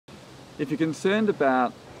If you're concerned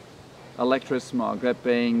about electrosmog, that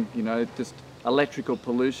being, just electrical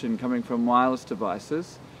pollution coming from wireless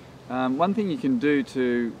devices, one thing you can do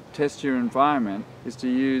to test your environment is to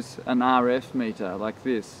use an RF meter like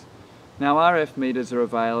this. Now, RF meters are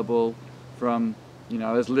available from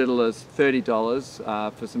as little as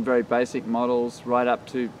 $30 for some very basic models, right up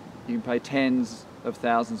to, you can pay tens of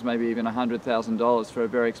thousands, maybe even $100,000 for a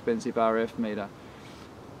very expensive RF meter.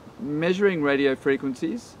 Measuring radio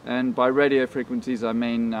frequencies, and by radio frequencies I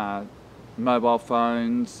mean mobile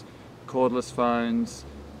phones, cordless phones,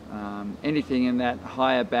 anything in that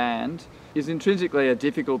higher band, is intrinsically a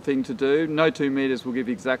difficult thing to do. No two meters will give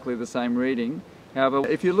exactly the same reading. However,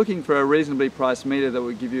 if you're looking for a reasonably priced meter that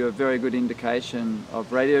would give you a very good indication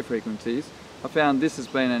of radio frequencies, I found this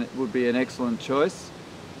would be an excellent choice.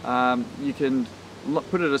 You can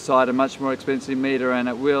put it aside a much more expensive meter and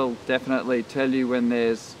it will definitely tell you when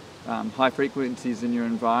there's high frequencies in your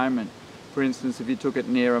environment. For instance, if you took it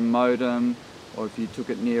near a modem, or if you took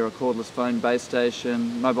it near a cordless phone base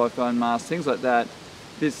station, mobile phone mast, things like that,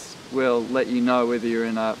 this will let you know whether you're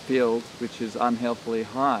in a field which is unhealthily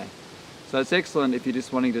high. So it's excellent if you're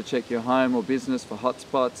just wanting to check your home or business for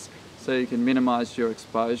hotspots so you can minimize your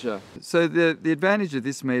exposure. So the advantage of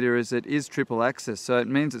this meter is it is triple axis, so it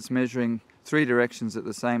means it's measuring 3 directions at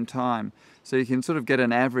the same time. So you can sort of get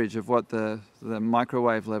an average of what the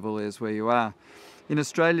microwave level is where you are. In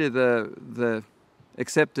Australia, the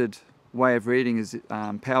accepted way of reading is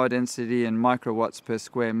power density and microwatts per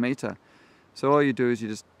square meter. So all you do is you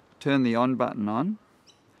just turn the on button on,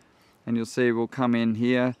 and you'll see we'll come in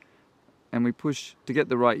here, and we push, to get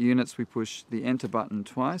the right units, we push the enter button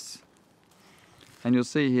twice. And you'll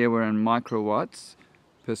see here we're in microwatts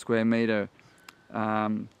per square meter,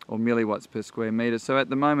 or milliwatts per square meter. So at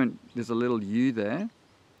the moment there's a little U there,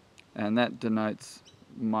 and that denotes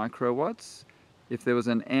microwatts. If there was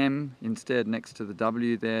an M instead next to the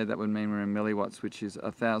W there, that would mean we're in milliwatts, which is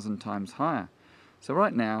 1,000 times higher. So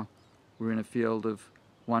right now we're in a field of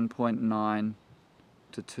 1.9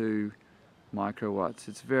 to 2 microwatts.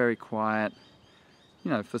 It's very quiet.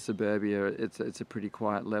 For suburbia, it's a pretty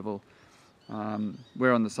quiet level.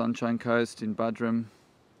 We're on the Sunshine Coast in Buderim,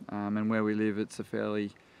 and where we live, it's a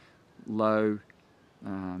fairly low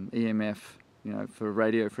EMF, for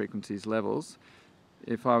radio frequencies levels.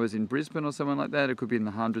 If I was in Brisbane or somewhere like that, it could be in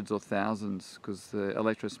the hundreds or thousands, because the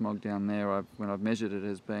electrosmog down there, when I've measured it,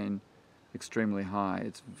 has been extremely high.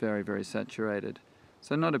 It's very, very saturated.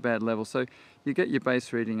 So not a bad level. So you get your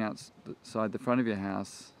base reading outside the front of your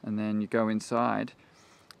house, and then you go inside,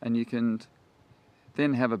 and you can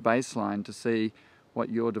then have a baseline to see what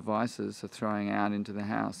your devices are throwing out into the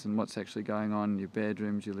house and what's actually going on in your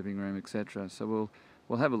bedrooms, your living room, etc. So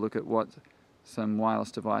we'll have a look at what some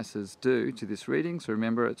wireless devices do to this reading. So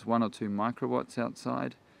remember, it's 1 or 2 microwatts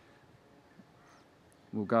outside.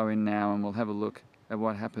 We'll go in now and we'll have a look at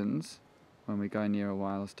what happens when we go near a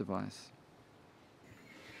wireless device.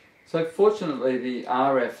 So fortunately, the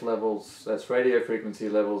RF levels, that's radio frequency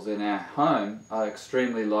levels in our home, are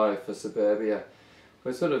extremely low for suburbia.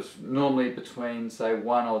 We're sort of normally between, say,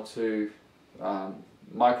 1 or 2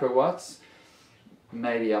 microwatts,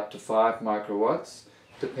 maybe up to 5 microwatts,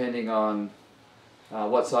 depending on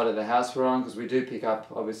what side of the house we're on, because we do pick up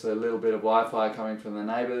obviously a little bit of Wi-Fi coming from the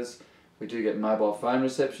neighbours. We do get mobile phone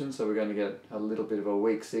reception, so we're going to get a little bit of a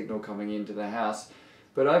weak signal coming into the house.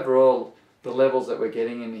 But overall, the levels that we're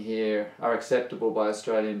getting in here are acceptable by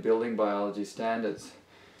Australian building biology standards.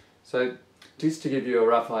 So just to give you a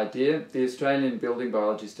rough idea, the Australian building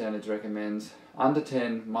biology standards recommends under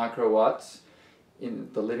 10 microwatts in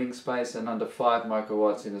the living space and under 5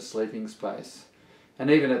 microwatts in a sleeping space. And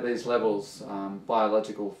even at these levels,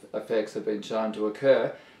 biological effects have been shown to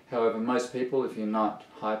occur. However, most people, if you're not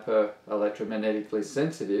hyper electromagnetically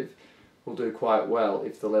sensitive, will do quite well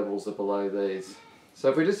if the levels are below these. So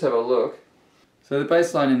if we just have a look, so the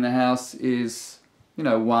baseline in the house is,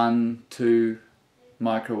 1, 2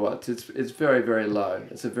 microwatts. It's very, very low.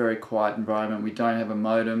 It's a very quiet environment. We don't have a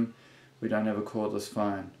modem. We don't have a cordless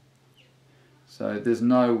phone. So there's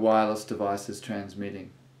no wireless devices transmitting.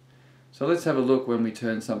 So let's have a look when we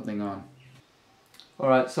turn something on.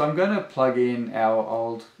 Alright, so I'm going to plug in our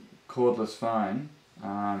old cordless phone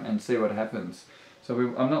and see what happens.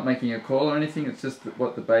 So I'm not making a call or anything, it's just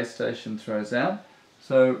what the base station throws out.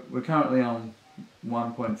 So we're currently on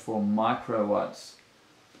 1.4 microwatts.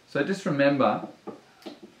 So just remember,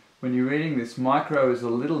 when you're reading this, micro is a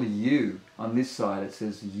little U on this side. It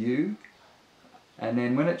says U, and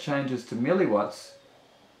then when it changes to milliwatts,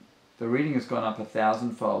 the reading has gone up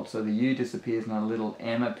 1,000-fold, so the U disappears and a little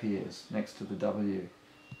M appears next to the W.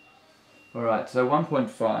 Alright, so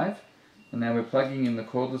 1.5, And now we're plugging in the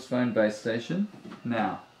cordless phone base station.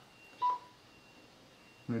 Now,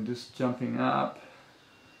 we're just jumping up.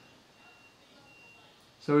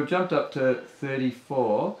 So we've jumped up to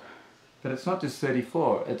 34, but it's not just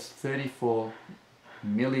 34, it's 34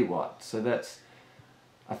 milliwatts. So that's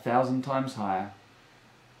 1,000 times higher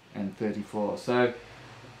and 34. So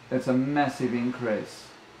it's a massive increase.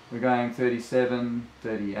 We're going 37,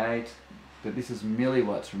 38, but this is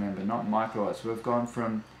milliwatts, remember, not microwatts. We've gone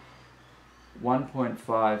from 1.5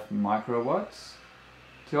 microwatts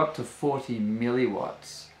to up to 40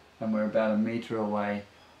 milliwatts, and we're about a metre away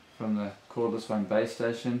from the cordless phone base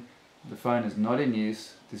station. The phone is not in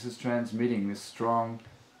use. This is transmitting this strong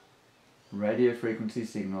radio frequency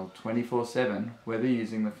signal 24/7, whether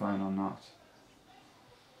using the phone or not.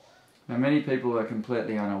 Now, many people are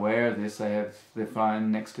completely unaware of this. They have their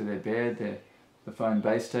phone next to their bed, the phone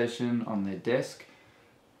base station on their desk,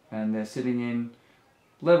 and they're sitting in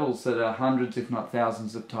levels that are hundreds if not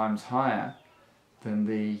thousands of times higher than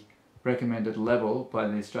the recommended level by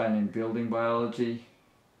the Australian building biology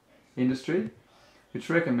industry, which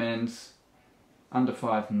recommends under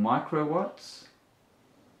 5 microwatts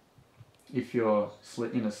if you're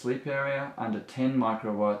in a sleep area, under 10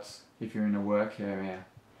 microwatts if you're in a work area.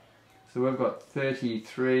 So we've got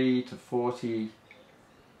 33 to 40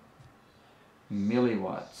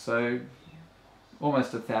 milliwatts, so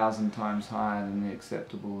almost 1,000 times higher than the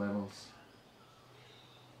acceptable levels.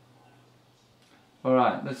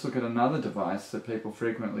 Alright, let's look at another device that people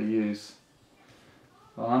frequently use.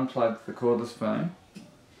 I'll unplug the cordless phone.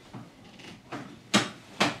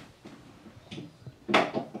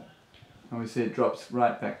 And we see it drops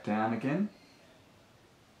right back down again.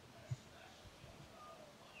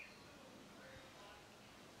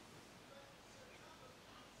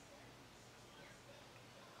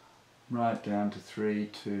 Right down to 3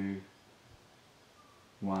 to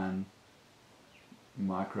 1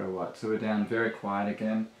 microwatt. So we're down very quiet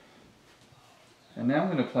again. And now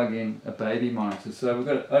I'm going to plug in a baby monitor. So we've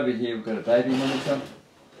got over here we've got a baby monitor.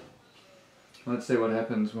 Let's see what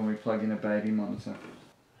happens when we plug in a baby monitor.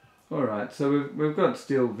 Alright, so we've got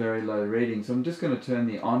still very low readings. I'm just going to turn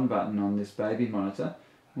the on button on this baby monitor.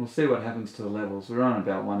 We'll see what happens to the levels. We're on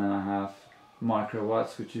about 1.5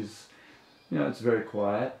 microwatts, which is, you know, it's very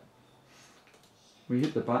quiet. We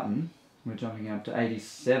hit the button, we're jumping up to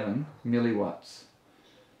 87 milliwatts.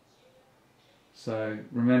 So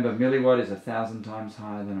remember, milliwatt is 1,000 times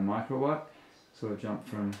higher than a microwatt. So we've jumped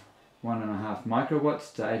from 1.5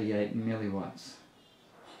 microwatts to 88 milliwatts.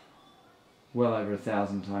 Well over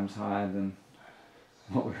 1,000 times higher than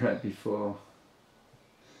what we were at before.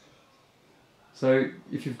 So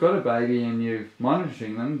if you've got a baby and you're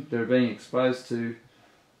monitoring them, they're being exposed to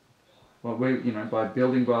what we, by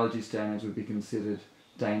building biology standards would be considered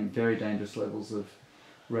very dangerous levels of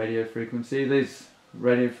radio frequency. These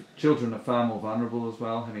children are far more vulnerable as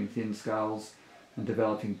well, having thin skulls and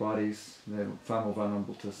developing bodies. They're far more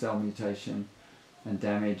vulnerable to cell mutation and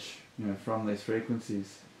damage, from these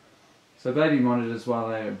frequencies. So baby monitors, while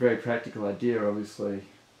they're a very practical idea, obviously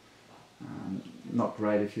not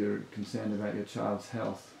great if you're concerned about your child's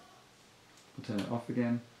health. We'll turn it off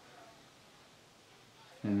again.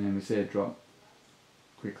 And then we see it drop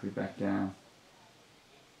quickly back down.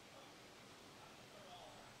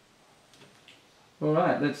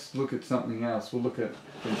 Alright, let's look at something else. We'll look at,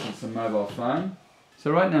 for instance, a mobile phone.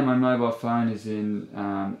 So right now my mobile phone is in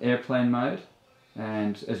airplane mode,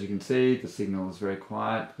 and as you can see the signal is very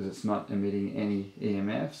quiet because it's not emitting any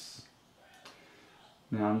EMFs.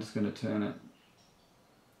 Now I'm just going to turn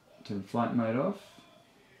flight mode off.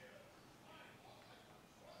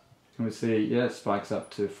 And we see, it spikes up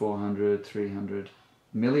to 400, 300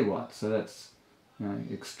 milliwatts, so that's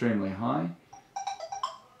extremely high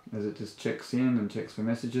as it just checks in and checks for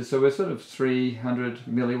messages. So we're sort of 300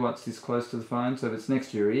 milliwatts this close to the phone, so if it's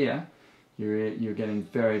next to your ear, you're getting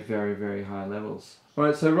very, very, very high levels.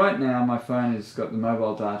 Alright, so right now my phone has got the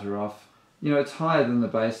mobile data off. It's higher than the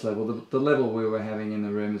base level. The level we were having in the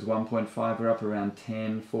room is 1.5, we're up around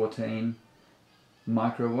 10, 14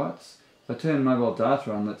 microwatts. If I turn mobile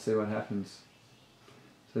data on, let's see what happens.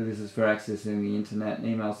 So this is for accessing the internet and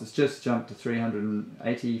emails. It's just jumped to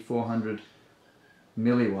 380, 400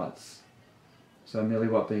 milliwatts. So a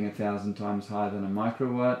milliwatt being 1,000 times higher than a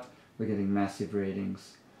microwatt, we're getting massive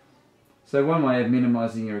readings. So one way of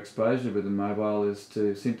minimizing your exposure with a mobile is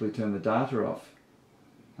to simply turn the data off.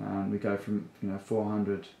 We go from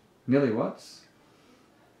 400 milliwatts,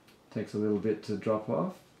 takes a little bit to drop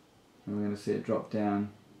off, and we're going to see it drop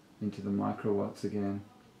down into the microwatts again.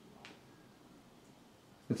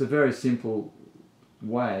 It's a very simple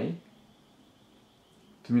way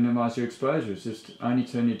to minimise your exposure is just only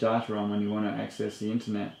turn your data on when you want to access the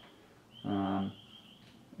internet. And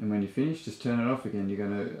when you're finished, just turn it off again. You're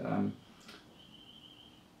going to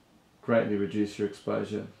greatly reduce your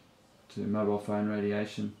exposure to mobile phone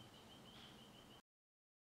radiation.